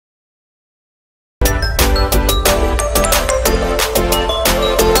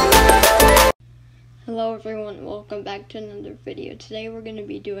everyone, welcome back to another video. Today we're going to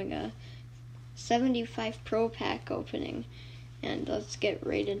be doing a 75 Pro Pack opening, and let's get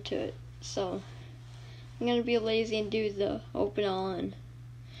right into it. So, I'm going to be lazy and do the open all in.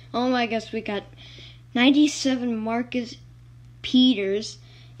 Oh my gosh, we got 97 Marcus Peters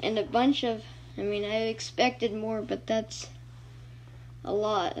and a bunch of, I expected more, but that's a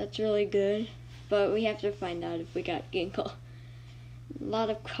lot. That's really good, but we have to find out if we got Ginkle. A lot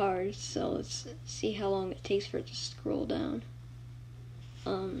of cards, so let's see how long it takes for it to scroll down.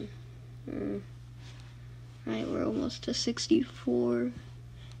 Right, we're almost to 64,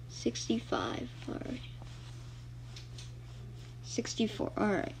 65, alright. 64,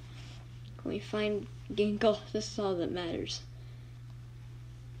 alright. Can we find Ginkle? This is all that matters.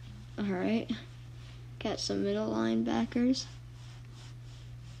 Alright. Got some middle linebackers.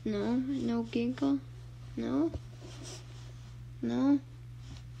 No Ginkle? No? No?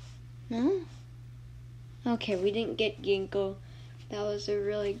 Okay, we didn't get Ginkle. That was a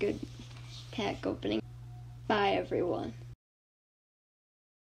really good pack opening. Bye, everyone.